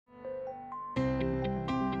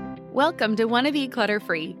Welcome to Wanna Be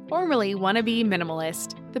Clutter-Free, formerly Wanna Be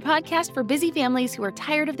Minimalist, the podcast for busy families who are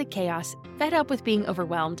tired of the chaos, fed up with being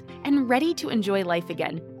overwhelmed, and ready to enjoy life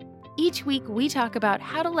again. Each week, we talk about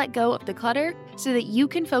how to let go of the clutter so that you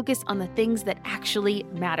can focus on the things that actually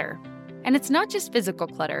matter. And it's not just physical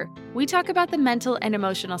clutter. We talk about the mental and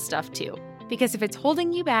emotional stuff too, because if it's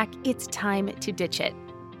holding you back, it's time to ditch it.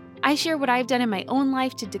 I share what I've done in my own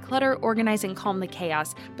life to declutter, organize, and calm the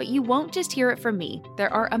chaos, but you won't just hear it from me.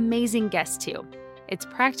 There are amazing guests too. It's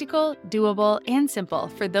practical, doable, and simple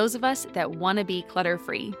for those of us that want to be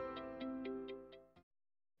clutter-free.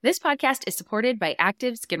 This podcast is supported by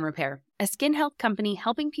Active Skin Repair, a skin health company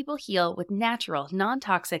helping people heal with natural,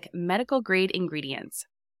 non-toxic, medical-grade ingredients.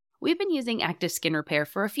 We've been using Active Skin Repair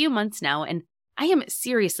for a few months now, and I am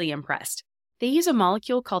seriously impressed. They use a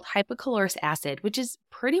molecule called hypochlorous acid, which is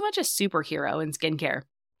pretty much a superhero in skincare.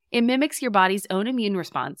 It mimics your body's own immune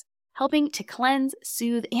response, helping to cleanse,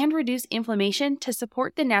 soothe, and reduce inflammation to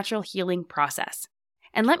support the natural healing process.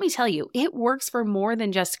 And let me tell you, it works for more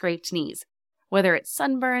than just scraped knees. Whether it's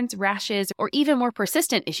sunburns, rashes, or even more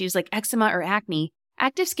persistent issues like eczema or acne,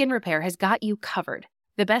 Active Skin Repair has got you covered.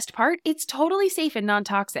 The best part? It's totally safe and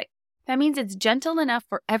non-toxic. That means it's gentle enough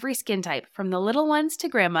for every skin type, from the little ones to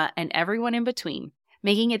grandma and everyone in between,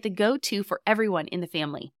 making it the go-to for everyone in the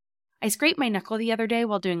family. I scraped my knuckle the other day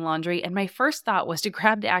while doing laundry, and my first thought was to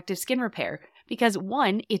grab the Active Skin Repair because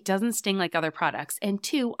 1, it doesn't sting like other products, and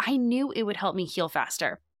 2, I knew it would help me heal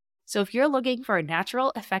faster. So if you're looking for a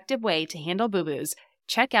natural, effective way to handle boo-boos,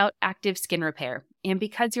 check out Active Skin Repair. And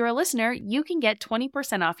because you're a listener, you can get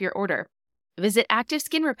 20% off your order. Visit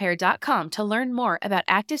ActiveSkinRepair.com to learn more about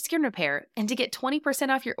Active Skin Repair, and to get 20%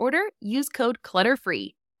 off your order, use code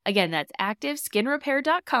CLUTTERFREE. Again, that's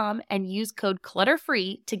ActiveSkinRepair.com and use code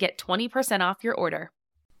CLUTTERFREE to get 20% off your order.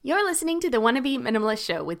 You're listening to the Wanna Be Minimalist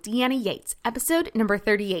Show with Deanna Yates, episode number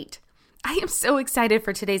 38. I am so excited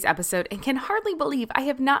for today's episode and can hardly believe I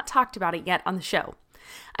have not talked about it yet on the show.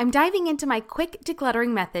 I'm diving into my quick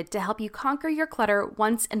decluttering method to help you conquer your clutter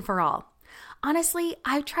once and for all. Honestly,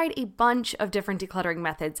 I've tried a bunch of different decluttering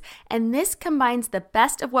methods, and this combines the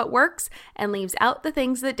best of what works and leaves out the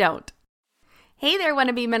things that don't. Hey there,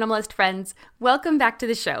 Wanna Be Minimalist friends. Welcome back to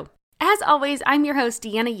the show. As always, I'm your host,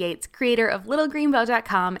 Deanna Yates, creator of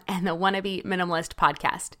LittleGreenBow.com and the Wanna Be Minimalist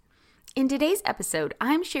podcast. In today's episode,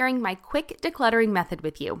 I'm sharing my quick decluttering method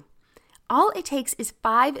with you. All it takes is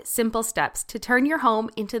 5 simple steps to turn your home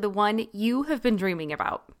into the one you have been dreaming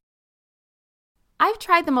about. I've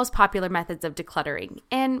tried the most popular methods of decluttering,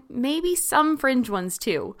 and maybe some fringe ones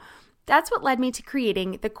too. That's what led me to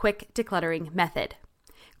creating the quick decluttering method.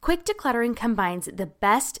 Quick decluttering combines the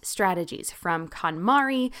best strategies from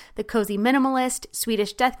KonMari, the cozy minimalist,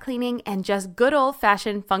 Swedish death cleaning, and just good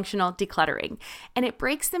old-fashioned functional decluttering. And it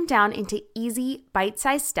breaks them down into easy,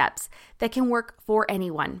 bite-sized steps that can work for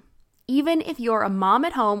anyone, even if you're a mom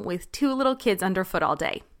at home with 2 little kids underfoot all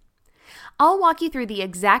day. I'll walk you through the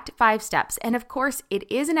exact 5 steps, and of course,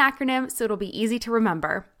 it is an acronym, so it'll be easy to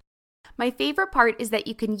remember. My favorite part is that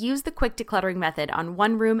you can use the quick decluttering method on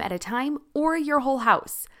one room at a time or your whole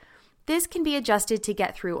house. This can be adjusted to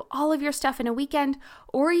get through all of your stuff in a weekend,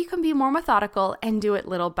 or you can be more methodical and do it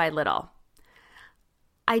little by little.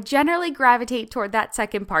 I generally gravitate toward that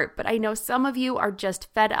second part, but I know some of you are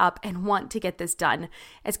just fed up and want to get this done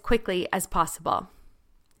as quickly as possible.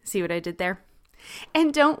 See what I did there?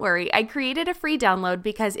 And don't worry, I created a free download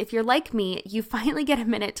because if you're like me, you finally get a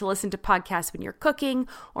minute to listen to podcasts when you're cooking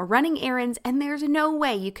or running errands, and there's no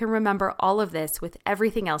way you can remember all of this with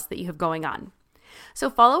everything else that you have going on. So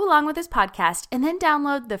follow along with this podcast and then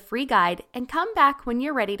download the free guide and come back when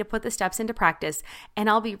you're ready to put the steps into practice, and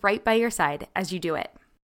I'll be right by your side as you do it.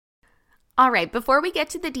 All right, before we get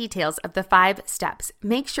to the details of the 5 steps,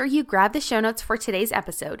 make sure you grab the show notes for today's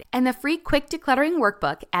episode and the free quick decluttering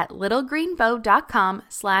workbook at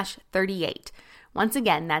littlegreenbow.com/38. Once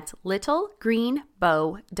again, that's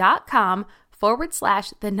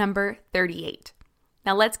littlegreenbow.com/38.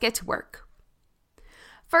 Now let's get to work.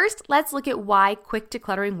 First, let's look at why quick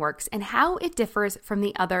decluttering works and how it differs from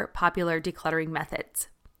the other popular decluttering methods.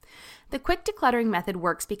 The quick decluttering method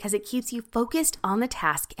works because it keeps you focused on the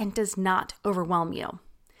task and does not overwhelm you.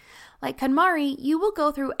 Like KonMari, you will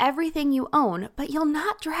go through everything you own, but you'll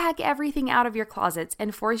not drag everything out of your closets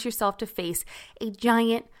and force yourself to face a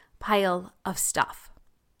giant pile of stuff.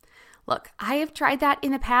 Look, I have tried that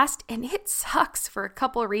in the past, and it sucks for a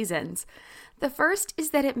couple reasons. The first is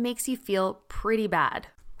that it makes you feel pretty bad.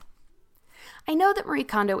 I know that Marie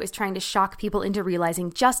Kondo is trying to shock people into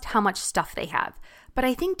realizing just how much stuff they have, but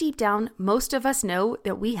I think deep down, most of us know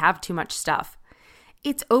that we have too much stuff.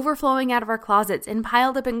 It's overflowing out of our closets and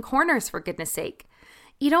piled up in corners, for goodness sake.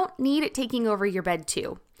 You don't need it taking over your bed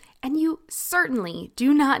too. And you certainly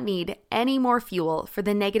do not need any more fuel for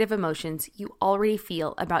the negative emotions you already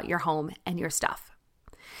feel about your home and your stuff.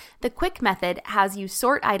 The quick method has you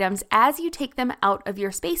sort items as you take them out of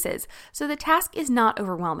your spaces, so the task is not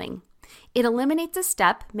overwhelming. It eliminates a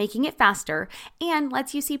step, making it faster, and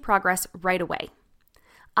lets you see progress right away.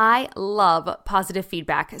 I love positive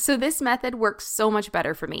feedback, so this method works so much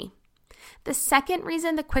better for me. The second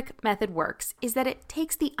reason the quick method works is that it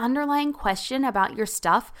takes the underlying question about your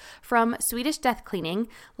stuff from Swedish death cleaning,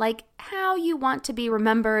 like how you want to be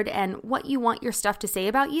remembered and what you want your stuff to say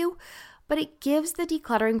about you, but it gives the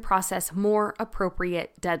decluttering process more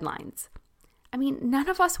appropriate deadlines. I mean, none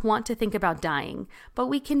of us want to think about dying, but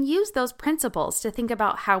we can use those principles to think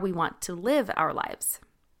about how we want to live our lives.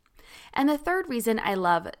 And the third reason I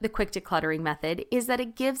love the quick decluttering method is that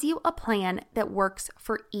it gives you a plan that works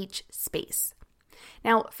for each space.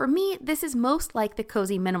 Now, for me, this is most like the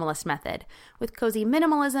cozy minimalist method. With cozy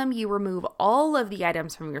minimalism, you remove all of the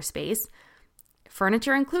items from your space,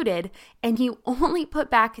 furniture included, and you only put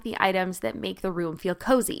back the items that make the room feel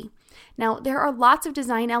cozy. Now, there are lots of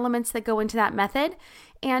design elements that go into that method,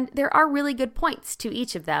 and there are really good points to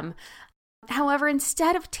each of them. However,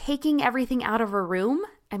 instead of taking everything out of a room,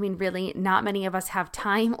 I mean, really, not many of us have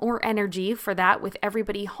time or energy for that with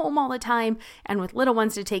everybody home all the time and with little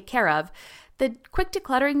ones to take care of. The quick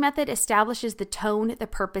decluttering method establishes the tone, the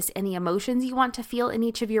purpose, and the emotions you want to feel in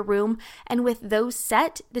each of your room. And with those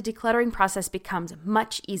set, the decluttering process becomes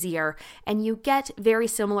much easier and you get very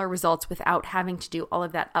similar results without having to do all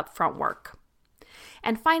of that upfront work.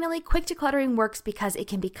 And finally, quick decluttering works because it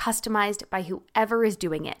can be customized by whoever is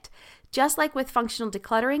doing it. Just like with functional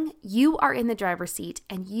decluttering, you are in the driver's seat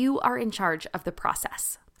and you are in charge of the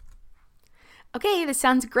process. Okay, this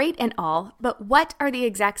sounds great and all, but what are the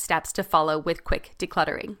exact steps to follow with quick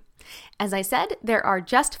decluttering? As I said, there are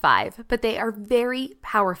just 5, but they are very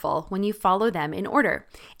powerful when you follow them in order.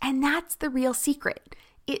 And that's the real secret.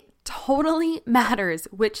 It totally matters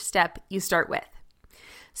which step you start with.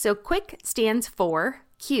 So quick stands for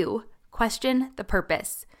Q, question the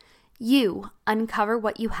purpose. U, uncover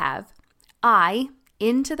what you have. I,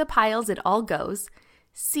 into the piles it all goes.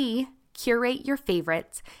 C, curate your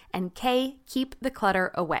favorites. And K, keep the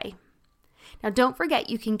clutter away. Now don't forget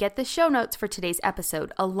you can get the show notes for today's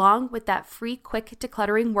episode along with that free quick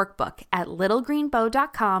decluttering workbook at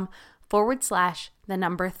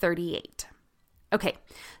littlegreenbow.com/38. Okay,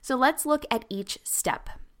 so let's look at each step.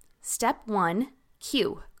 Step 1,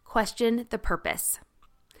 Q, question the purpose.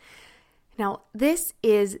 Now, this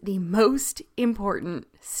is the most important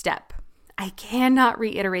step. I cannot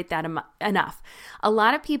reiterate that enough. A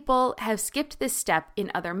lot of people have skipped this step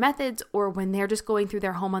in other methods or when they're just going through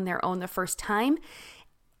their home on their own the first time.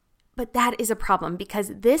 But that is a problem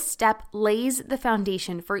because this step lays the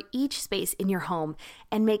foundation for each space in your home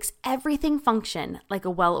and makes everything function like a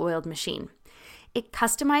well-oiled machine. It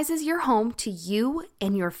customizes your home to you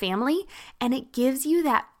and your family, and it gives you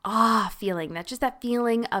that feeling, that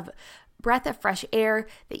feeling of breath of fresh air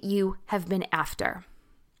that you have been after.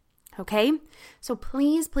 Okay? So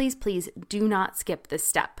please, please, please do not skip this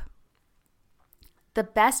step. The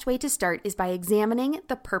best way to start is by examining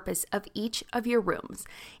the purpose of each of your rooms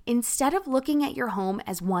instead of looking at your home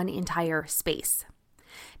as one entire space.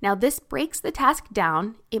 Now, this breaks the task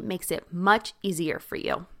down. It makes it much easier for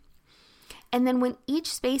you. And then when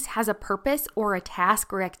each space has a purpose or a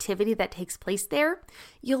task or activity that takes place there,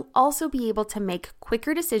 you'll also be able to make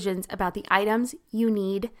quicker decisions about the items you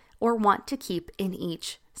need or want to keep in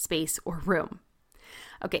each space or room.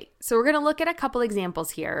 Okay, so we're going to look at a couple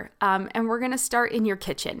examples here, and we're going to start in your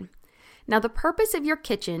kitchen. Now, the purpose of your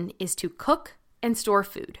kitchen is to cook and store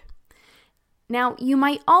food. Now, you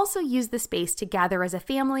might also use the space to gather as a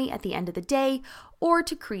family at the end of the day or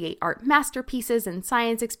to create art masterpieces and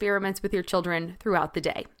science experiments with your children throughout the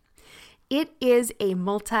day. It is a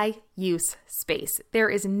multi-use space. There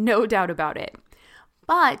is no doubt about it.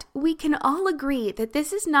 But we can all agree that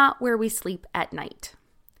this is not where we sleep at night.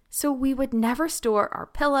 So we would never store our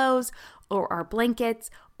pillows or our blankets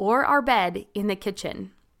or our bed in the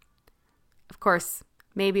kitchen. Of course,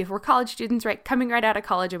 maybe if we're college students, coming right out of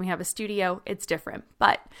college and we have a studio, it's different.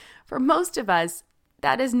 But for most of us,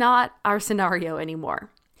 that is not our scenario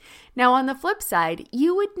anymore. Now, on the flip side,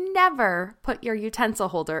 you would never put your utensil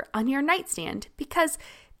holder on your nightstand because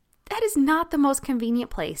that is not the most convenient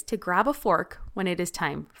place to grab a fork when it is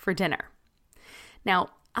time for dinner. Now,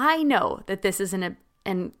 I know that this is an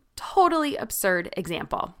totally absurd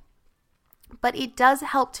example. But it does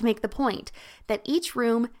help to make the point that each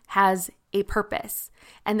room has a purpose.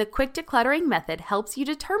 And the quick decluttering method helps you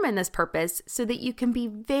determine this purpose so that you can be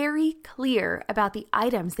very clear about the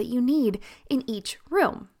items that you need in each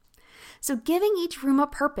room. So giving each room a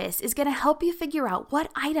purpose is going to help you figure out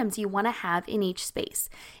what items you want to have in each space.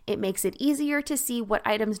 It makes it easier to see what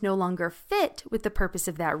items no longer fit with the purpose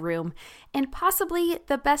of that room. And possibly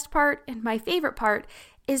the best part and my favorite part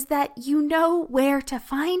is that you know where to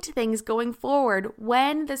find things going forward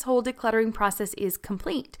when this whole decluttering process is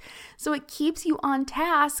complete. So it keeps you on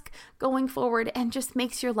task going forward and just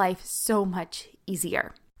makes your life so much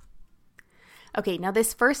easier. Okay, now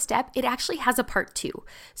this first step, it actually has a part 2.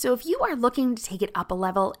 So if you are looking to take it up a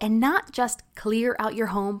level and not just clear out your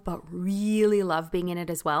home, but really love being in it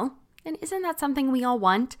as well, and isn't that something we all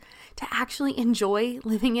want? To actually enjoy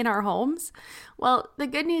living in our homes? Well, the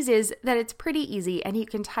good news is that it's pretty easy and you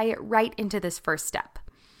can tie it right into this first step.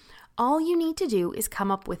 All you need to do is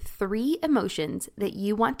come up with 3 emotions that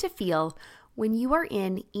you want to feel when you are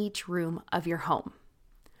in each room of your home.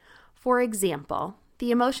 For example, the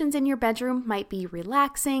emotions in your bedroom might be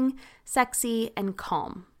relaxing, sexy, and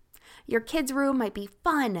calm. Your kids' room might be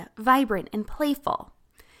fun, vibrant, and playful.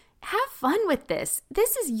 Have fun with this.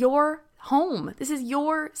 This is your home. This is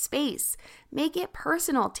your space. Make it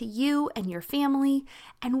personal to you and your family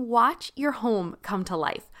and watch your home come to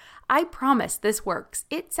life. I promise this works.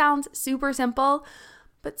 It sounds super simple,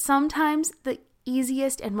 but sometimes the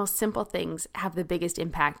easiest and most simple things have the biggest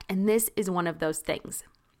impact, and this is one of those things.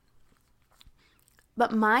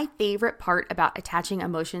 But my favorite part about attaching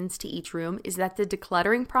emotions to each room is that the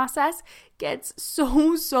decluttering process gets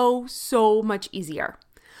so much easier.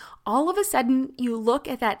 All of a sudden, you look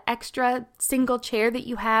at that extra single chair that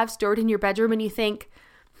you have stored in your bedroom and you think,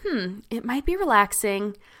 it might be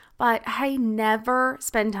relaxing, but I never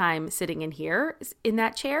spend time sitting in here, in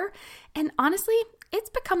that chair. And honestly, it's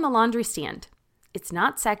become the laundry stand. It's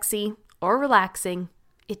not sexy or relaxing.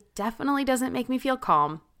 It definitely doesn't make me feel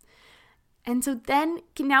calm. And so then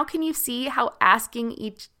now can you see how asking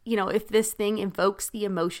each, if this thing invokes the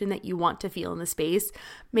emotion that you want to feel in the space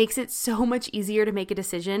makes it so much easier to make a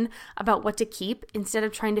decision about what to keep instead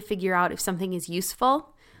of trying to figure out if something is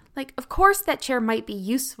useful? Like, of course, that chair might be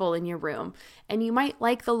useful in your room and you might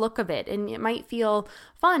like the look of it and it might feel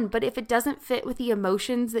fun, but if it doesn't fit with the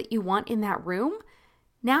emotions that you want in that room,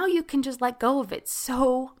 now you can just let go of it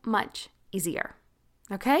so much easier.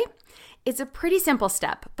 Okay? It's a pretty simple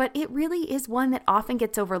step, but it really is one that often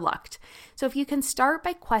gets overlooked. So if you can start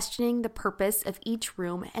by questioning the purpose of each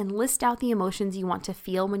room and list out the emotions you want to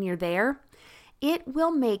feel when you're there, it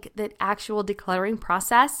will make the actual decluttering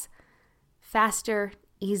process faster,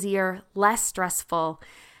 easier, less stressful,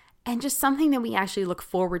 and just something that we actually look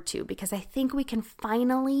forward to because I think we can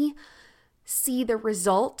finally see the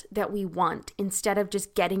result that we want instead of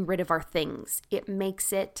just getting rid of our things. It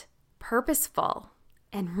makes it purposeful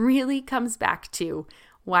and really comes back to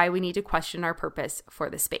why we need to question our purpose for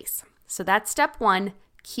the space. So that's step 1,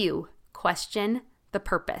 Q, question the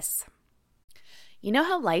purpose. You know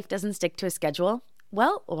how life doesn't stick to a schedule?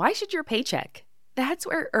 Well, why should your paycheck? That's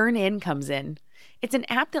where EarnIn comes in. It's an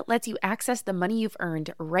app that lets you access the money you've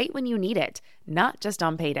earned right when you need it, not just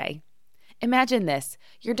on payday. Imagine this.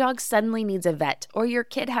 Your dog suddenly needs a vet, or your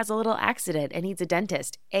kid has a little accident and needs a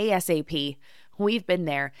dentist ASAP. We've been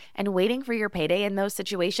there, and waiting for your payday in those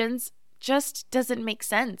situations just doesn't make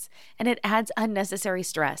sense, and it adds unnecessary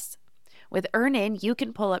stress. With EarnIn, you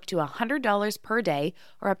can pull up to $100 per day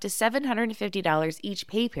or up to $750 each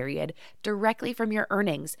pay period directly from your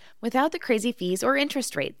earnings without the crazy fees or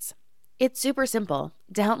interest rates. It's super simple.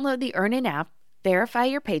 Download the EarnIn app, verify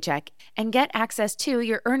your paycheck, and get access to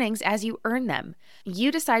your earnings as you earn them.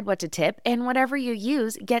 You decide what to tip, and whatever you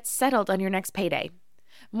use gets settled on your next payday.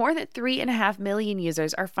 More than 3.5 million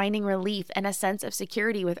users are finding relief and a sense of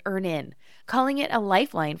security with EarnIn, calling it a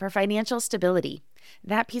lifeline for financial stability.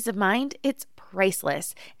 That peace of mind, it's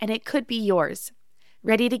priceless, and it could be yours.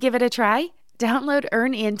 Ready to give it a try? Download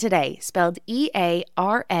EarnIn today, spelled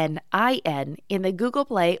EARNIN, in the Google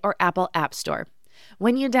Play or Apple App Store.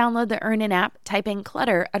 When you download the EarnIn app, type in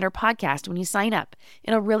Clutter under podcast when you sign up.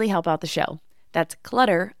 It'll really help out the show. That's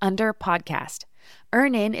Clutter under podcast.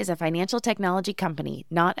 EarnIn is a financial technology company,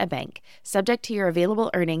 not a bank. Subject to your available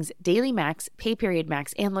earnings, daily max, pay period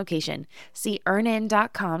max, and location. See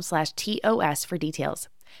earnin.com/TOS for details.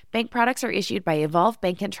 Bank products are issued by Evolve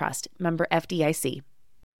Bank and Trust, member FDIC.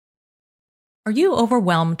 Are you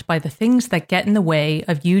overwhelmed by the things that get in the way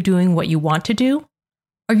of you doing what you want to do?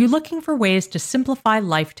 Are you looking for ways to simplify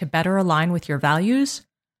life to better align with your values?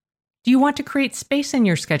 Do you want to create space in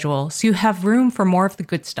your schedule so you have room for more of the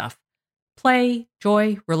good stuff? play,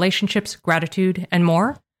 joy, relationships, gratitude, and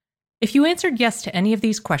more? If you answered yes to any of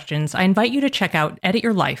these questions, I invite you to check out Edit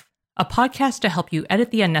Your Life, a podcast to help you edit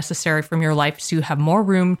the unnecessary from your life so you have more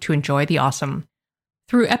room to enjoy the awesome.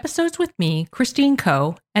 Through episodes with me, Christine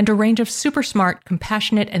Coe, and a range of super smart,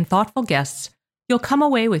 compassionate, and thoughtful guests, you'll come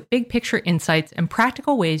away with big picture insights and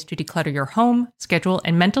practical ways to declutter your home, schedule,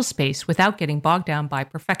 and mental space without getting bogged down by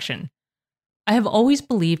perfection. I have always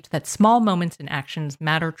believed that small moments and actions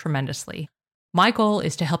matter tremendously. My goal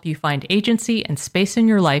is to help you find agency and space in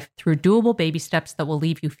your life through doable baby steps that will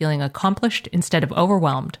leave you feeling accomplished instead of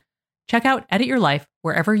overwhelmed. Check out Edit Your Life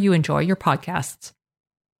wherever you enjoy your podcasts.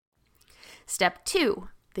 Step 2,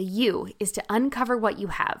 the U, is to uncover what you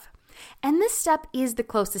have. And this step is the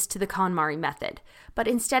closest to the KonMari method. But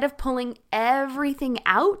instead of pulling everything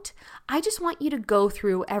out, I just want you to go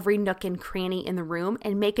through every nook and cranny in the room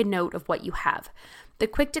and make a note of what you have. The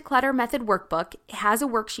Quick Declutter Method Workbook has a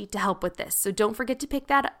worksheet to help with this, so don't forget to pick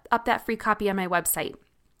that free copy on my website.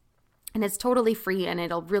 And it's totally free and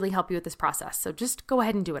it'll really help you with this process. So just go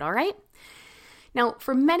ahead and do it, all right? Now,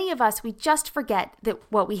 for many of us, we just forget that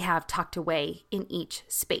what we have tucked away in each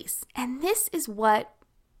space. And this is what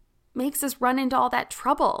makes us run into all that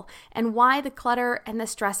trouble and why the clutter and the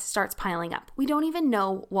stress starts piling up. We don't even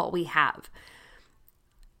know what we have.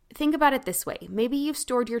 Think about it this way. Maybe you've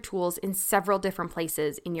stored your tools in several different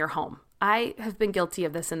places in your home. I have been guilty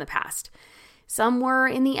of this in the past. Some were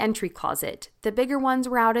in the entry closet. The bigger ones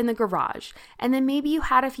were out in the garage. And then maybe you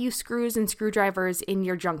had a few screws and screwdrivers in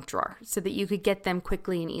your junk drawer so that you could get them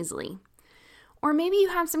quickly and easily. Or maybe you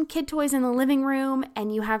have some kid toys in the living room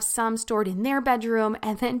and you have some stored in their bedroom.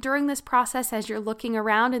 And then during this process, as you're looking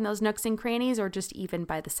around in those nooks and crannies or just even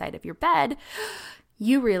by the side of your bed,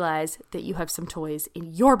 you realize that you have some toys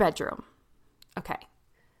in your bedroom. Okay,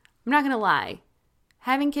 I'm not going to lie.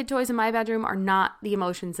 Having kid toys in my bedroom are not the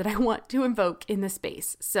emotions that I want to invoke in this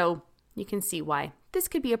space. So you can see why this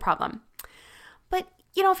could be a problem. But,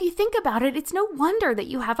 if you think about it, it's no wonder that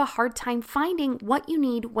you have a hard time finding what you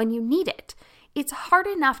need when you need it. It's hard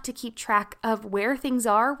enough to keep track of where things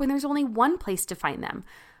are when there's only one place to find them.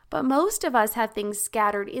 But most of us have things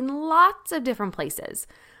scattered in lots of different places.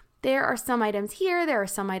 There are some items here, there are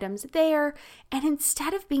some items there, and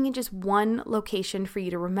instead of being in just one location for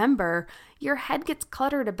you to remember, your head gets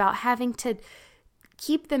cluttered about having to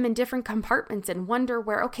keep them in different compartments and wonder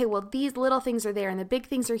where, okay, well, these little things are there and the big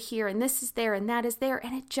things are here and this is there and that is there,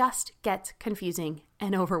 and it just gets confusing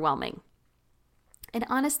and overwhelming. And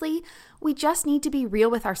honestly, we just need to be real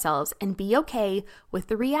with ourselves and be okay with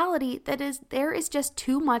the reality that there is just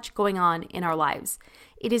too much going on in our lives.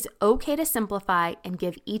 It is okay to simplify and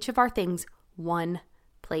give each of our things one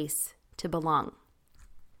place to belong.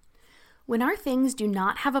 When our things do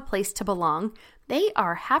not have a place to belong, they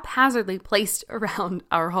are haphazardly placed around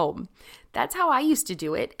our home. That's how I used to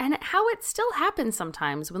do it, and how it still happens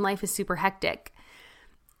sometimes when life is super hectic.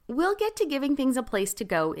 We'll get to giving things a place to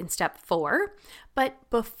go in step 4, but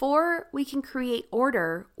before we can create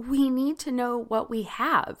order, we need to know what we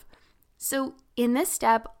have. So in this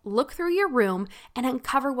step, look through your room and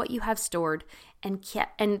uncover what you have stored and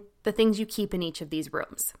the things you keep in each of these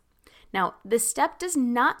rooms. Now, this step does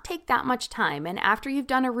not take that much time, and after you've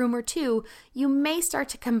done a room or two, you may start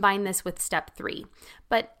to combine this with step 3.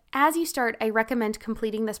 But as you start, I recommend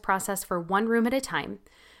completing this process for one room at a time.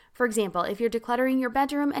 For example, if you're decluttering your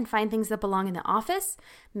bedroom and find things that belong in the office,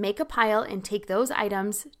 make a pile and take those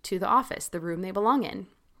items to the office, the room they belong in.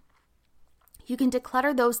 You can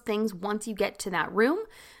declutter those things once you get to that room.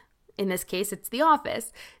 In this case, it's the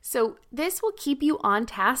office. So this will keep you on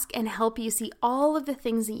task and help you see all of the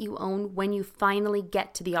things that you own when you finally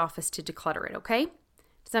get to the office to declutter it, okay?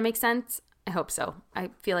 Does that make sense? I hope so. I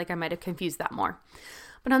feel like I might have confused that more.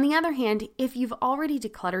 But on the other hand, if you've already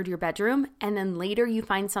decluttered your bedroom and then later you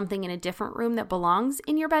find something in a different room that belongs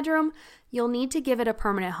in your bedroom, you'll need to give it a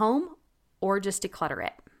permanent home or just declutter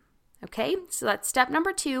it. Okay, so that's step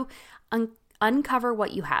number 2, uncover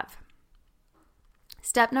what you have.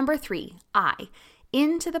 Step number 3,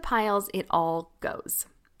 into the piles it all goes.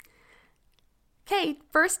 Okay,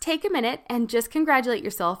 first take a minute and just congratulate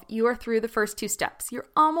yourself. You are through the first 2 steps. You're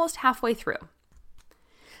almost halfway through.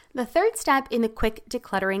 The third step in the quick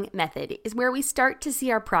decluttering method is where we start to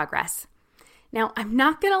see our progress. Now, I'm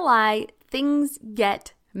not going to lie, things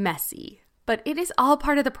get messy, but it is all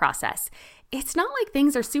part of the process. It's not like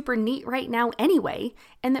things are super neat right now anyway,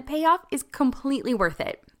 and the payoff is completely worth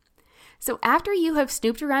it. So after you have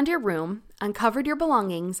snooped around your room, uncovered your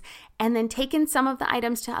belongings, and then taken some of the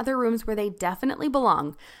items to other rooms where they definitely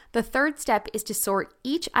belong, the third step is to sort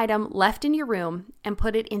each item left in your room and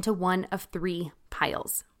put it into one of 3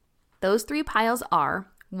 piles. Those 3 piles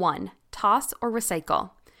are 1, toss or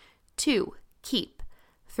recycle. 2, keep.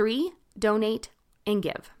 3, donate and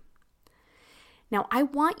give. Now, I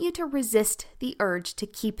want you to resist the urge to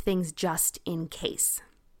keep things just in case.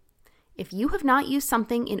 If you have not used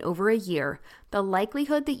something in over a year, the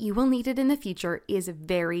likelihood that you will need it in the future is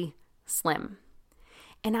very slim.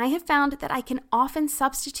 And I have found that I can often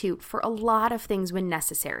substitute for a lot of things when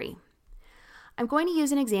necessary. I'm going to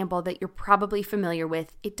use an example that you're probably familiar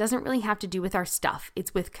with. It doesn't really have to do with our stuff,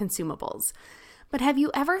 it's with consumables. But have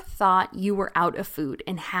you ever thought you were out of food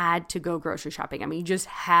and had to go grocery shopping? I mean, you just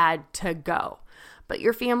had to go. But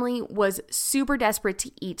your family was super desperate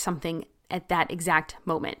to eat something at that exact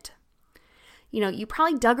moment. You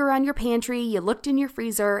probably dug around your pantry, you looked in your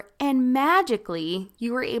freezer, and magically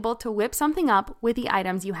you were able to whip something up with the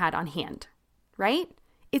items you had on hand, right?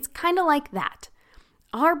 It's kind of like that.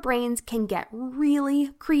 Our brains can get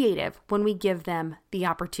really creative when we give them the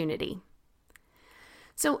opportunity.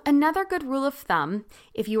 So another good rule of thumb,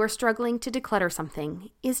 if you are struggling to declutter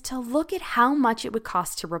something, is to look at how much it would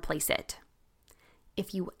cost to replace it.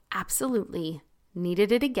 If you absolutely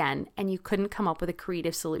needed it again and you couldn't come up with a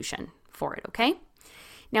creative solution for it, okay?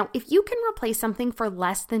 Now, if you can replace something for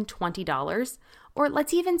less than $20, or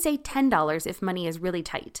let's even say $10 if money is really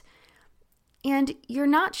tight, and you're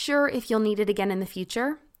not sure if you'll need it again in the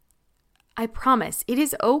future, I promise it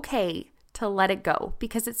is okay to let it go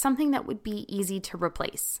because it's something that would be easy to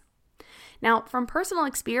replace. Now, from personal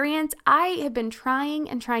experience, I have been trying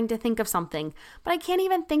to think of something, but I can't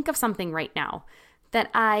even think of something right now that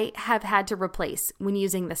I have had to replace when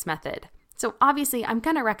using this method. So obviously, I'm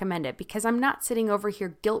going to recommend it because I'm not sitting over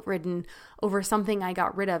here guilt-ridden over something I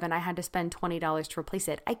got rid of and I had to spend $20 to replace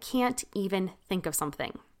it. I can't even think of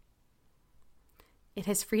something. It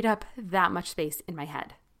has freed up that much space in my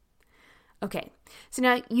head. Okay, so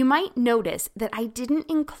now you might notice that I didn't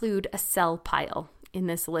include a sell pile in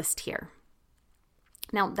this list here.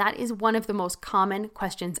 Now, that is one of the most common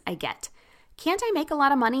questions I get. Can't I make a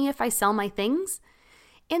lot of money if I sell my things?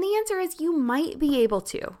 And the answer is you might be able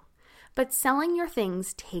to. But selling your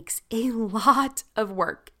things takes a lot of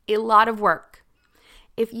work.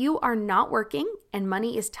 If you are not working and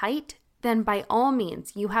money is tight, then by all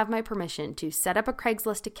means, you have my permission to set up a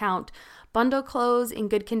Craigslist account, bundle clothes in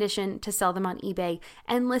good condition to sell them on eBay,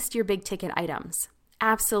 and list your big ticket items.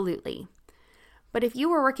 Absolutely. But if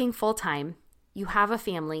you are working full-time, you have a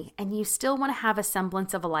family, and you still want to have a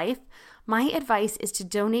semblance of a life, my advice is to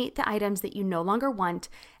donate the items that you no longer want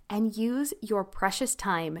and use your precious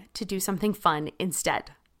time to do something fun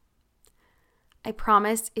instead. I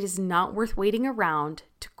promise it is not worth waiting around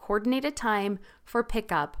to coordinate a time for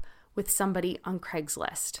pickup with somebody on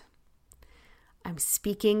Craigslist. I'm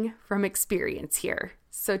speaking from experience here,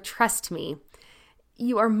 so trust me,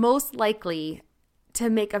 you are most likely to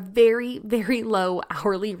make a very, very low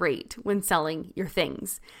hourly rate when selling your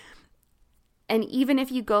things. And even if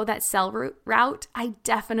you go that sell route, I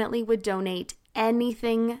definitely would donate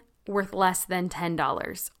anything worth less than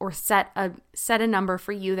 $10 or set a number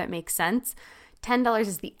for you that makes sense. $10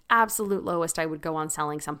 is the absolute lowest I would go on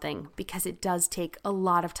selling something because it does take a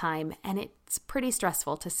lot of time and it's pretty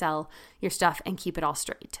stressful to sell your stuff and keep it all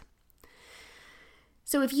straight.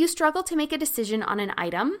 So if you struggle to make a decision on an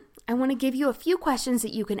item, I want to give you a few questions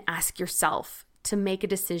that you can ask yourself to make a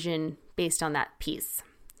decision based on that piece.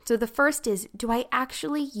 So the first is, do I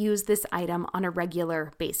actually use this item on a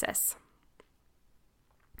regular basis?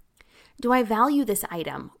 Do I value this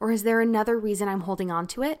item, or is there another reason I'm holding on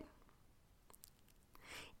to it?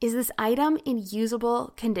 Is this item in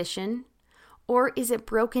usable condition, or is it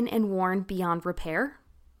broken and worn beyond repair?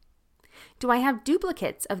 Do I have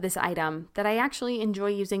duplicates of this item that I actually enjoy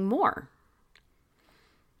using more?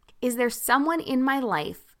 Is there someone in my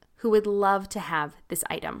life who would love to have this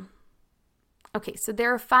item? Okay, so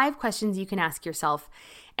there are 5 questions you can ask yourself,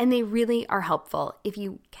 and they really are helpful if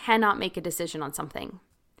you cannot make a decision on something.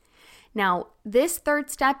 Now, this third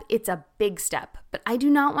step, it's a big step, but I do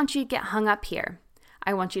not want you to get hung up here.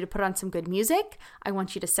 I want you to put on some good music, I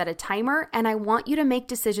want you to set a timer, and I want you to make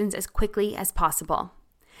decisions as quickly as possible.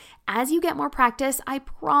 As you get more practice, I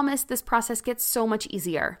promise this process gets so much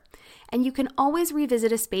easier, and you can always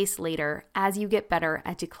revisit a space later as you get better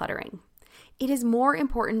at decluttering. It is more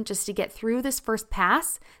important just to get through this first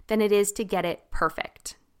pass than it is to get it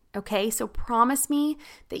perfect. Okay, so promise me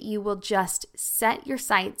that you will just set your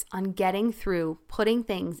sights on getting through putting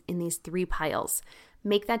things in these 3 piles.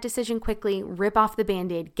 Make that decision quickly, rip off the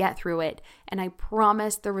Band-Aid, get through it, and I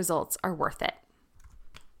promise the results are worth it.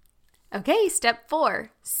 Okay, step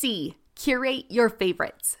 4, C, curate your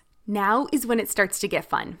favorites. Now is when it starts to get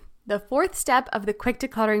fun. The 4th step of the quick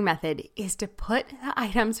decluttering method is to put the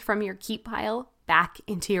items from your keep pile back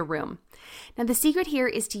into your room. Now, the secret here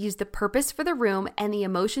is to use the purpose for the room and the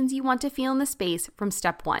emotions you want to feel in the space from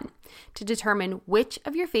step 1 to determine which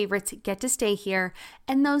of your favorites get to stay here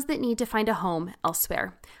and those that need to find a home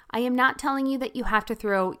elsewhere. I am not telling you that you have to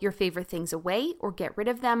throw your favorite things away or get rid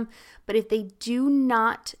of them, but if they do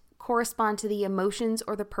not correspond to the emotions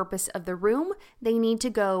or the purpose of the room, they need to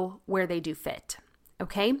go where they do fit.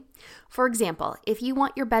 Okay? For example, if you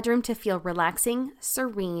want your bedroom to feel relaxing,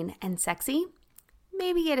 serene, and sexy,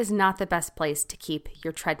 maybe it is not the best place to keep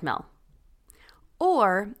your treadmill.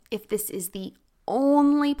 Or if this is the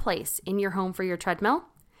only place in your home for your treadmill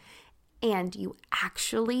and you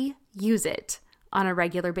actually use it on a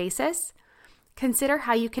regular basis, consider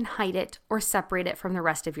how you can hide it or separate it from the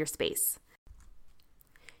rest of your space.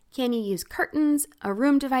 Can you use curtains, a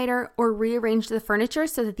room divider, or rearrange the furniture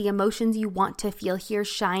so that the emotions you want to feel here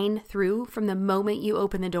shine through from the moment you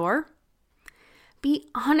open the door? Be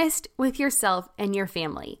honest with yourself and your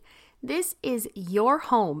family. This is your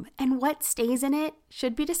home, and what stays in it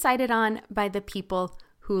should be decided on by the people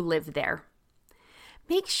who live there.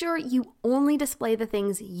 Make sure you only display the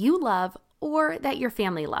things you love or that your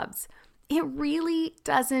family loves. It really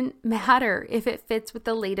doesn't matter if it fits with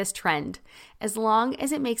the latest trend, as long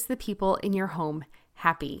as it makes the people in your home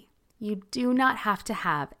happy. You do not have to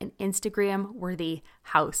have an Instagram-worthy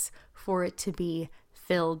house for it to be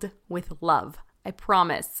filled with love. I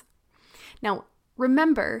promise. Now,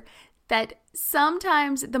 remember that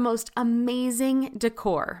sometimes the most amazing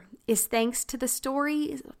decor is thanks to the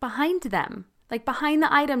stories behind them, like behind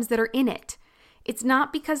the items that are in it. It's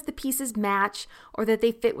not because the pieces match or that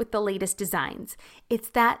they fit with the latest designs. It's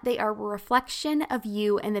that they are a reflection of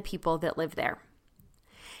you and the people that live there.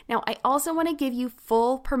 Now, I also want to give you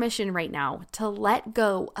full permission right now to let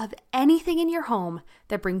go of anything in your home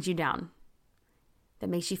that brings you down, that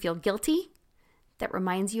makes you feel guilty, that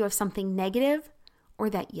reminds you of something negative, or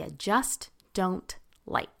that you just don't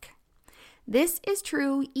like. This is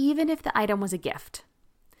true even if the item was a gift.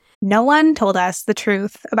 No one told us the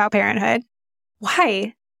truth about parenthood.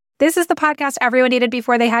 Why? This is the podcast everyone needed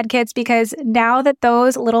before they had kids, because now that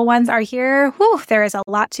those little ones are here, there is a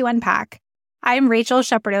lot to unpack. I'm Rachel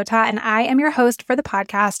Shepardota, and I am your host for the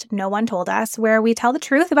podcast No One Told Us, where we tell the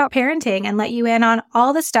truth about parenting and let you in on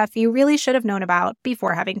all the stuff you really should have known about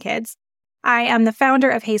before having kids. I am the founder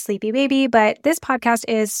of Hey Sleepy Baby, but this podcast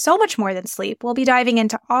is so much more than sleep. We'll be diving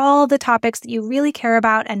into all the topics that you really care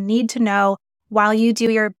about and need to know while you do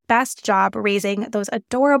your best job raising those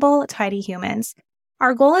adorable, tiny humans.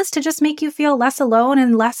 Our goal is to just make you feel less alone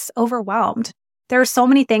and less overwhelmed. There are so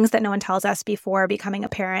many things that no one tells us before becoming a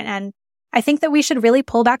parent, and I think that we should really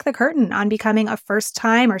pull back the curtain on becoming a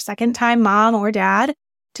first-time or second-time mom or dad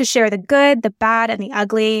to share the good, the bad, and the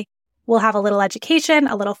ugly. We'll have a little education,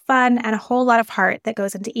 a little fun, and a whole lot of heart that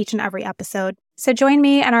goes into each and every episode. So join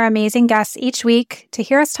me and our amazing guests each week to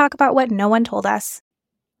hear us talk about what no one told us.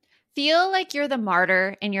 Feel like you're the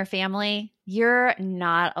martyr in your family? You're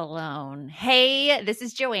not alone. Hey, this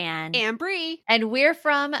is Joanne. And Bree. And we're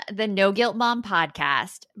from the No Guilt Mom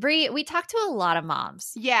podcast. Bree, we talk to a lot of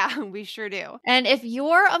moms. Yeah, we sure do. And if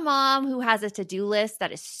you're a mom who has a to-do list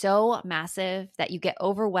that is so massive that you get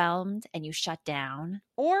overwhelmed and you shut down,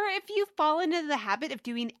 or if you fall into the habit of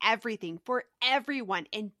doing everything for everyone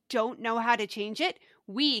and don't know how to change it,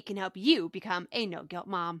 we can help you become a no-guilt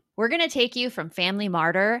mom. we're going to take you from family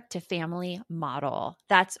martyr to family model.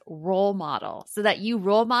 That's role model, so that you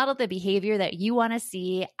role model the behavior that you want to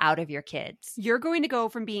see out of your kids. You're going to go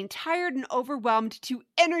from being tired and overwhelmed to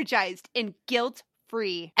energized and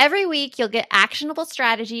guilt-free. Every week, you'll get actionable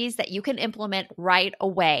strategies that you can implement right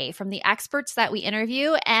away from the experts that we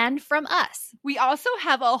interview and from us. We also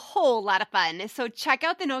have a whole lot of fun, so check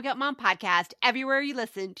out the No Guilt Mom podcast everywhere you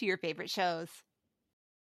listen to your favorite shows.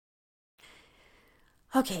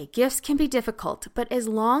 Okay, gifts can be difficult, but as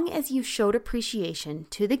long as you showed appreciation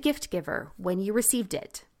to the gift giver when you received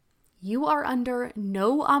it, you are under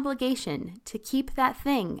no obligation to keep that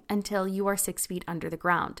thing until you are 6 feet under the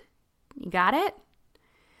ground. You got it?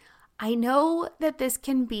 I know that this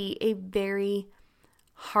can be a very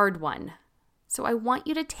hard one, so I want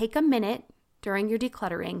you to take a minute during your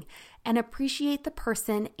decluttering and appreciate the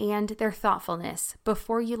person and their thoughtfulness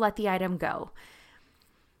before you let the item go.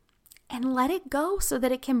 And let it go so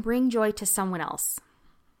that it can bring joy to someone else.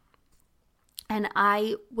 And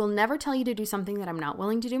I will never tell you to do something that I'm not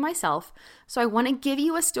willing to do myself. So I want to give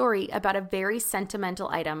you a story about a very sentimental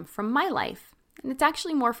item from my life. And it's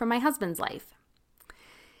actually more from my husband's life.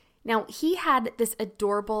 Now, he had this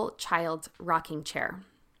adorable child's rocking chair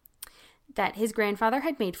that his grandfather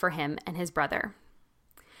had made for him and his brother.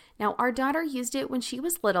 Now, our daughter used it when she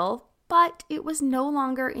was little, but it was no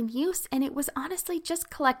longer in use and it was honestly just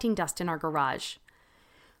collecting dust in our garage.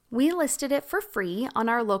 We listed it for free on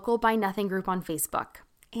our local Buy Nothing group on Facebook,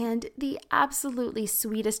 and the absolutely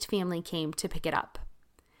sweetest family came to pick it up.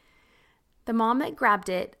 The mom that grabbed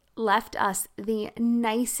it left us the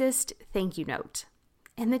nicest thank you note.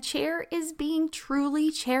 And the chair is being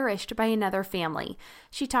truly cherished by another family.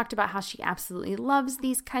 She talked about how she absolutely loves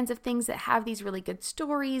these kinds of things that have these really good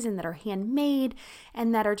stories and that are handmade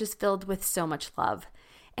and that are just filled with so much love.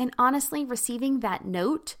 And honestly, receiving that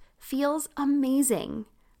note feels amazing.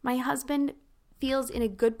 My husband feels in a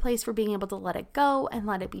good place for being able to let it go and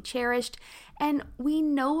let it be cherished. And we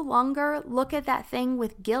no longer look at that thing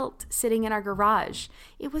with guilt sitting in our garage.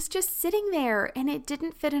 It was just sitting there and it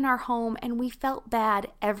didn't fit in our home, and we felt bad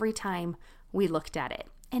every time we looked at it.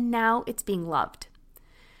 And now it's being loved.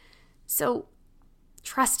 So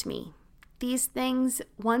trust me, these things,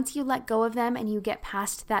 once you let go of them and you get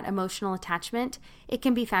past that emotional attachment, it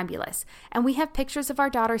can be fabulous. And we have pictures of our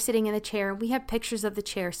daughter sitting in the chair. We have pictures of the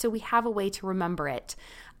chair, so we have a way to remember it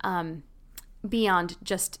beyond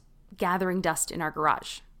just gathering dust in our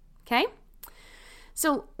garage. Okay?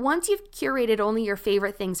 So once you've curated only your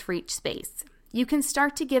favorite things for each space, you can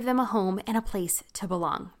start to give them a home and a place to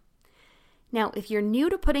belong. Now, if you're new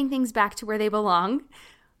to putting things back to where they belong,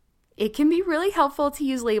 it can be really helpful to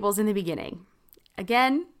use labels in the beginning.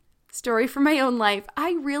 Again, story from my own life,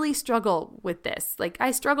 I really struggle with this.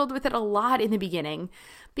 I struggled with it a lot in the beginning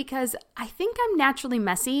because I think I'm naturally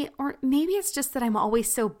messy, or maybe it's just that I'm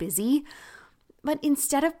always so busy. But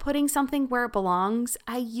instead of putting something where it belongs,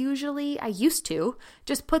 I used to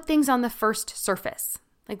just put things on the first surface,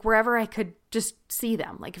 wherever I could just see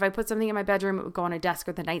them. If I put something in my bedroom, it would go on a desk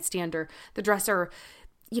or the nightstand or the dresser,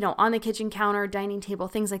 on the kitchen counter, dining table,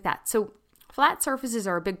 things like that. So flat surfaces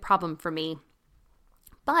are a big problem for me.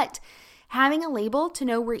 But having a label to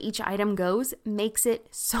know where each item goes makes it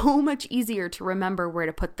so much easier to remember where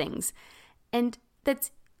to put things. And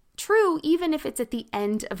that's true even if it's at the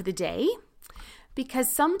end of the day, because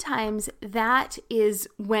sometimes that is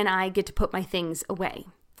when I get to put my things away.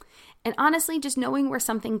 And honestly, just knowing where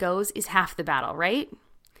something goes is half the battle, right?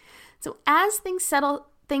 So as things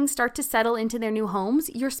start to settle into their new homes,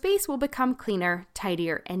 your space will become cleaner,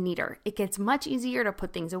 tidier, and neater. It gets much easier to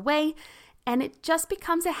put things away, and it just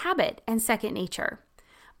becomes a habit and second nature.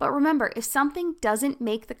 But remember, if something doesn't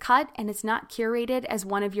make the cut and it's not curated as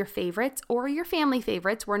one of your favorites or your family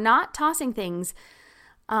favorites, we're not tossing things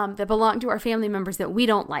that belong to our family members that we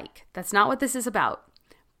don't like. That's not what this is about.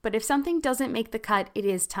 But if something doesn't make the cut, it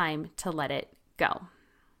is time to let it go.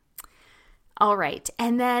 All right.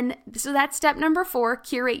 And then, so that's step number 4,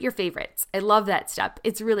 curate your favorites. I love that step.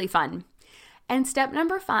 It's really fun. And step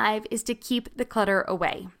number 5 is to keep the clutter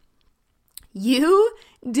away. You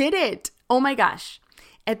did it. Oh my gosh.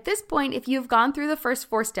 At this point, if you've gone through the first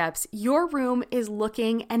 4 steps, your room is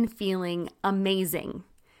looking and feeling amazing.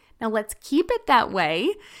 Now let's keep it that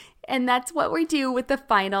way. And that's what we do with the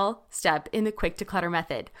final step in the Quick Declutter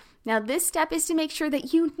method. Now, this step is to make sure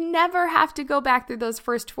that you never have to go back through those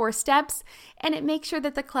first 4 steps, and it makes sure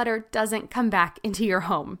that the clutter doesn't come back into your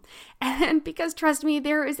home. And because trust me,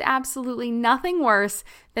 there is absolutely nothing worse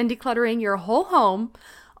than decluttering your whole home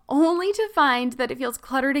only to find that it feels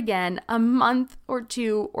cluttered again a month or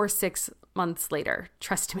 2 or 6 months later.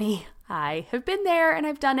 Trust me, I have been there and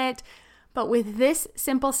I've done it. But with this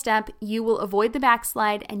simple step, you will avoid the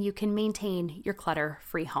backslide and you can maintain your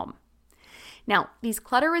clutter-free home. Now, these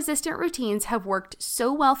clutter-resistant routines have worked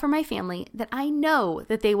so well for my family that I know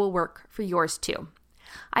that they will work for yours too.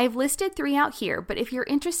 I've listed 3 out here, but if you're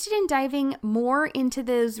interested in diving more into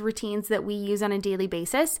those routines that we use on a daily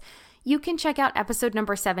basis, you can check out episode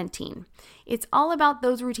number 17. It's all about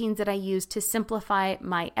those routines that I use to simplify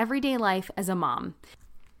my everyday life as a mom.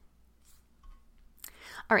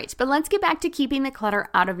 All right, but let's get back to keeping the clutter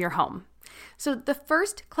out of your home. So the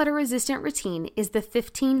first clutter-resistant routine is the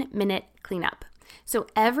 15-minute cleanup. So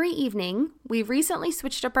every evening, we've recently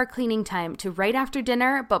switched up our cleaning time to right after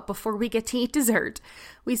dinner, but before we get to eat dessert.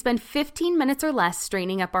 We spend 15 minutes or less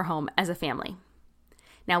straightening up our home as a family.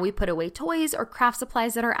 Now we put away toys or craft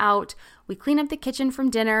supplies that are out, we clean up the kitchen from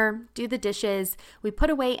dinner, do the dishes, we put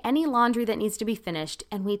away any laundry that needs to be finished,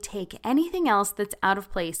 and we take anything else that's out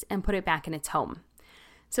of place and put it back in its home.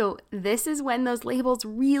 So this is when those labels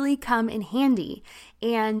really come in handy.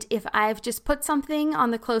 And if I've just put something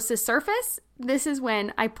on the closest surface, this is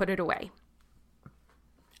when I put it away.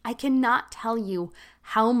 I cannot tell you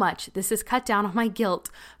how much this has cut down on my guilt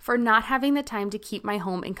for not having the time to keep my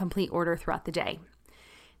home in complete order throughout the day.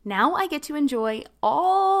 Now I get to enjoy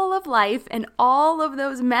all of life and all of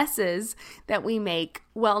those messes that we make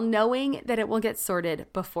while knowing that it will get sorted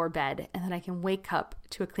before bed and that I can wake up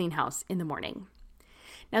to a clean house in the morning.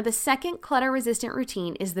 Now, the second clutter-resistant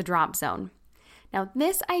routine is the drop zone. Now,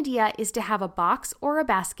 this idea is to have a box or a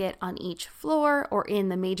basket on each floor or in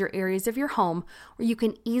the major areas of your home where you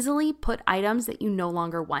can easily put items that you no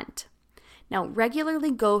longer want. Now,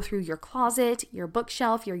 regularly go through your closet, your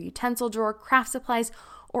bookshelf, your utensil drawer, craft supplies,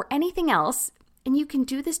 or anything else, and you can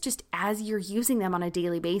do this just as you're using them on a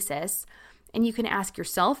daily basis, and you can ask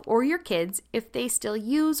yourself or your kids if they still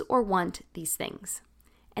use or want these things.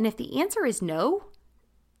 And if the answer is no,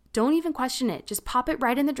 don't even question it. Just pop it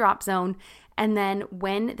right in the drop zone, and then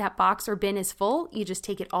when that box or bin is full, you just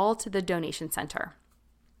take it all to the donation center.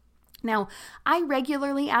 Now, I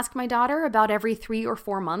regularly ask my daughter about every 3 or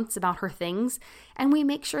 4 months about her things, and we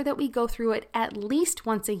make sure that we go through it at least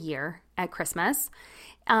once a year at Christmas.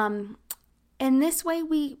 And this way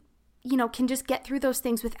we, can just get through those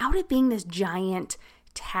things without it being this giant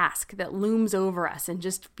task that looms over us and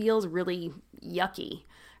just feels really yucky,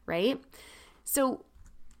 right? So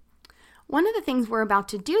one of the things we're about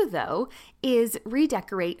to do, though, is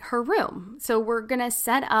redecorate her room. So we're going to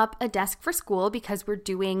set up a desk for school because we're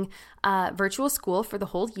doing virtual school for the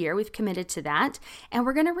whole year. We've committed to that. And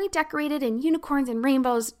we're going to redecorate it in unicorns and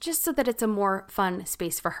rainbows just so that it's a more fun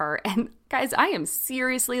space for her. And guys, I am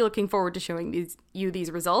seriously looking forward to showing you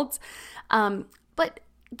these results. But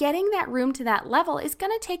getting that room to that level is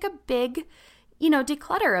going to take a big,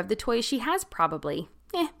 declutter of the toys she has probably.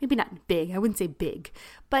 Maybe not big. I wouldn't say big,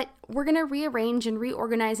 but we're going to rearrange and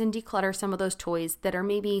reorganize and declutter some of those toys that are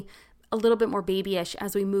maybe a little bit more babyish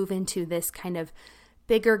as we move into this kind of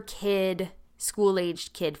bigger kid,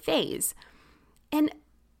 school-aged kid phase.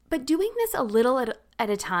 But doing this a little at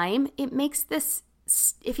a time, it makes this,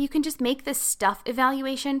 if you can just make this stuff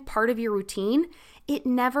evaluation part of your routine, it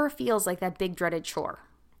never feels like that big dreaded chore.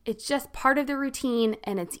 It's just part of the routine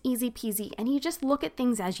and it's easy peasy. And you just look at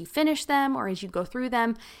things as you finish them or as you go through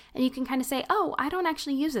them. And you can kind of say, oh, I don't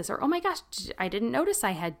actually use this. Or, oh my gosh, I didn't notice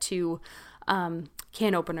I had 2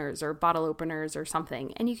 can openers or bottle openers or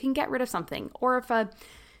something. And you can get rid of something. Or if a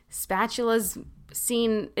spatula's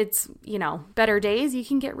seen its, better days, you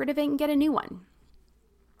can get rid of it and get a new one.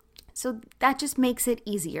 So that just makes it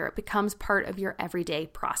easier. It becomes part of your everyday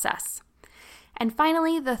process. And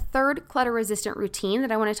finally, the third clutter-resistant routine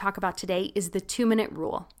that I want to talk about today is the 2-minute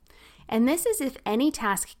rule. And this is if any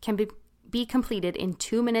task can be completed in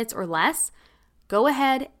 2 minutes or less, go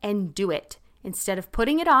ahead and do it instead of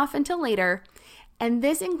putting it off until later. And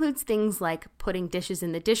this includes things like putting dishes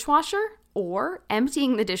in the dishwasher or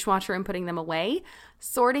emptying the dishwasher and putting them away,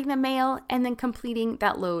 sorting the mail, and then completing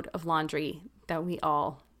that load of laundry that we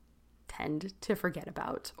all tend to forget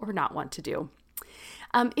about or not want to do.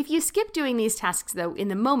 If you skip doing these tasks, though, in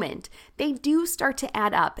the moment, they do start to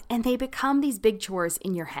add up and they become these big chores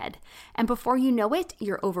in your head. And before you know it,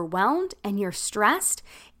 you're overwhelmed and you're stressed,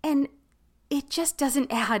 and it just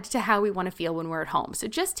doesn't add to how we want to feel when we're at home. So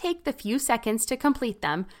just take the few seconds to complete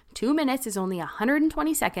them. 2 minutes is only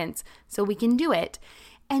 120 seconds, so we can do it.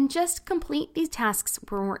 And just complete these tasks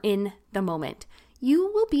when we're in the moment.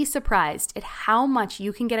 You will be surprised at how much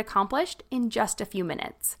you can get accomplished in just a few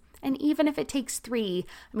minutes. And even if it takes 3,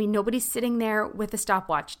 nobody's sitting there with a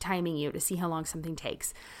stopwatch timing you to see how long something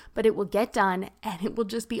takes. But it will get done and it will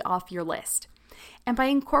just be off your list. And by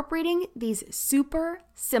incorporating these super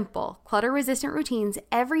simple clutter-resistant routines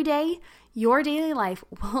every day, your daily life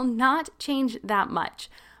will not change that much.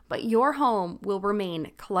 But your home will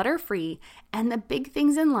remain clutter-free and the big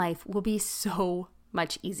things in life will be so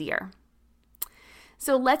much easier.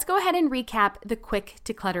 So let's go ahead and recap the quick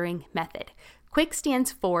decluttering method. Quick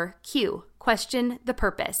stands for Q, question the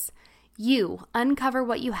purpose. U, uncover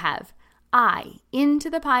what you have. I, into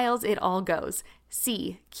the piles it all goes.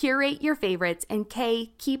 C, curate your favorites. And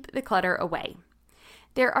K, keep the clutter away.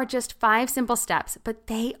 There are just 5 simple steps, but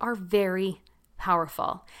they are very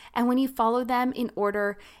powerful. And when you follow them in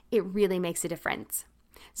order, it really makes a difference.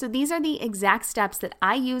 So these are the exact steps that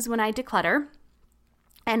I use when I declutter.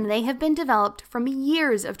 And they have been developed from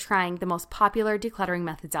years of trying the most popular decluttering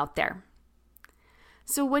methods out there.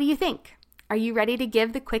 So what do you think? Are you ready to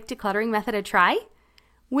give the quick decluttering method a try?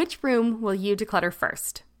 Which room will you declutter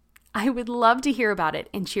first? I would love to hear about it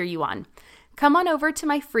and cheer you on. Come on over to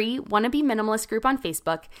my free Wannabe Minimalist group on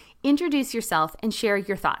Facebook, introduce yourself, and share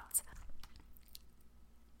your thoughts.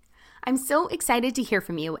 I'm so excited to hear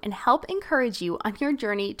from you and help encourage you on your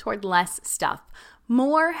journey toward less stuff,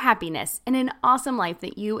 more happiness, and an awesome life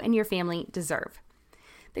that you and your family deserve.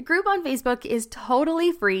 The group on Facebook is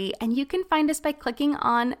totally free, and you can find us by clicking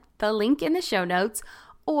on the link in the show notes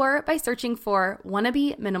or by searching for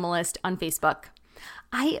Wannabe Minimalist on Facebook.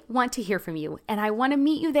 I want to hear from you, and I want to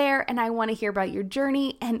meet you there, and I want to hear about your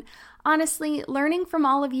journey. And honestly, learning from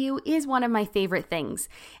all of you is one of my favorite things,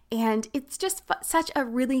 and it's just such a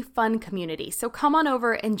really fun community. So come on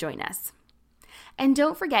over and join us. And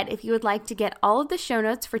don't forget, if you would like to get all of the show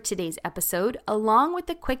notes for today's episode, along with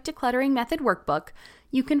the Quick Decluttering Method Workbook,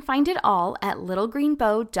 you can find it all at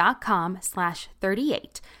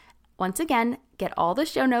littlegreenbow.com/38. Once again, get all the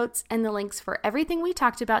show notes and the links for everything we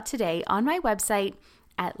talked about today on my website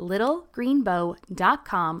at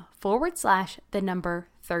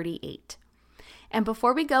littlegreenbow.com/38. And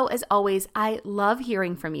before we go, as always, I love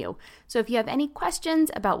hearing from you. So if you have any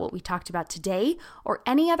questions about what we talked about today or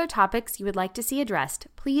any other topics you would like to see addressed,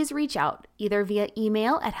 please reach out either via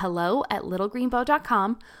email at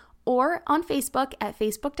hello@littlegreenbow.com or on Facebook at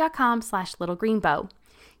facebook.com/littlegreenbow.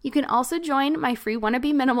 You can also join my free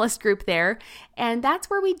Wannabe Minimalist group there, and that's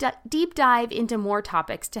where we deep dive into more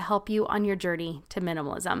topics to help you on your journey to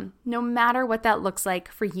minimalism, no matter what that looks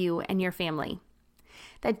like for you and your family.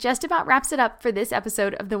 That just about wraps it up for this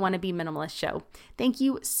episode of the Wannabe Minimalist Show. Thank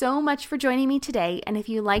you so much for joining me today, and if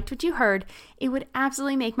you liked what you heard, it would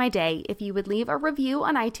absolutely make my day if you would leave a review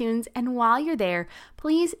on iTunes, and while you're there,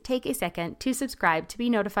 please take a second to subscribe to be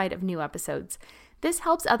notified of new episodes. This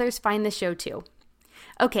helps others find the show too.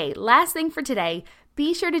 Okay, last thing for today,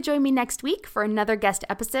 be sure to join me next week for another guest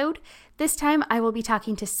episode. This time I will be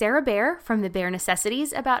talking to Sarah Bear from the Bear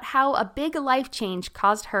Necessities about how a big life change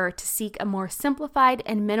caused her to seek a more simplified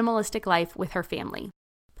and minimalistic life with her family.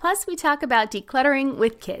 Plus, we talk about decluttering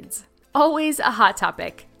with kids. Always a hot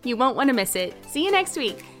topic. You won't want to miss it. See you next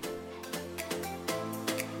week.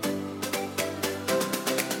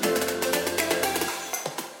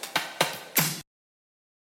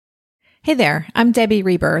 Hey there, I'm Debbie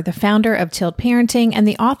Reber, the founder of Tilt Parenting and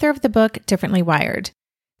the author of the book Differently Wired.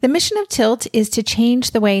 The mission of Tilt is to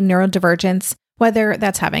change the way neurodivergence, whether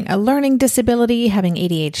that's having a learning disability, having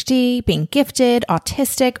ADHD, being gifted,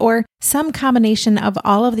 autistic, or some combination of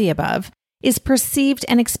all of the above, is perceived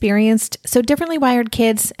and experienced so differently wired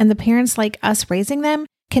kids and the parents like us raising them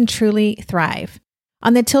can truly thrive.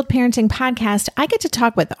 On the Tilt Parenting podcast, I get to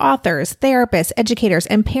talk with authors, therapists, educators,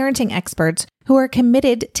 and parenting experts who are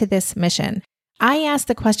committed to this mission. I ask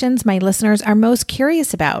the questions my listeners are most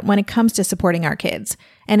curious about when it comes to supporting our kids.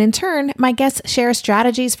 And in turn, my guests share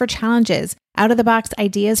strategies for challenges, out-of-the-box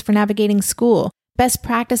ideas for navigating school, best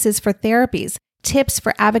practices for therapies, tips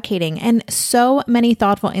for advocating, and so many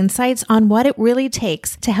thoughtful insights on what it really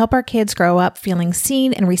takes to help our kids grow up feeling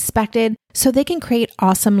seen and respected so they can create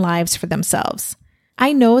awesome lives for themselves.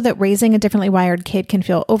 I know that raising a differently wired kid can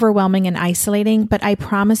feel overwhelming and isolating, but I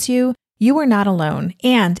promise you, you are not alone,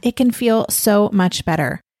 and it can feel so much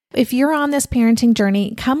better. If you're on this parenting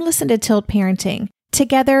journey, come listen to Tilt Parenting.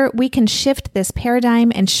 Together, we can shift this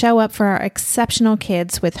paradigm and show up for our exceptional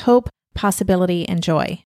kids with hope, possibility, and joy.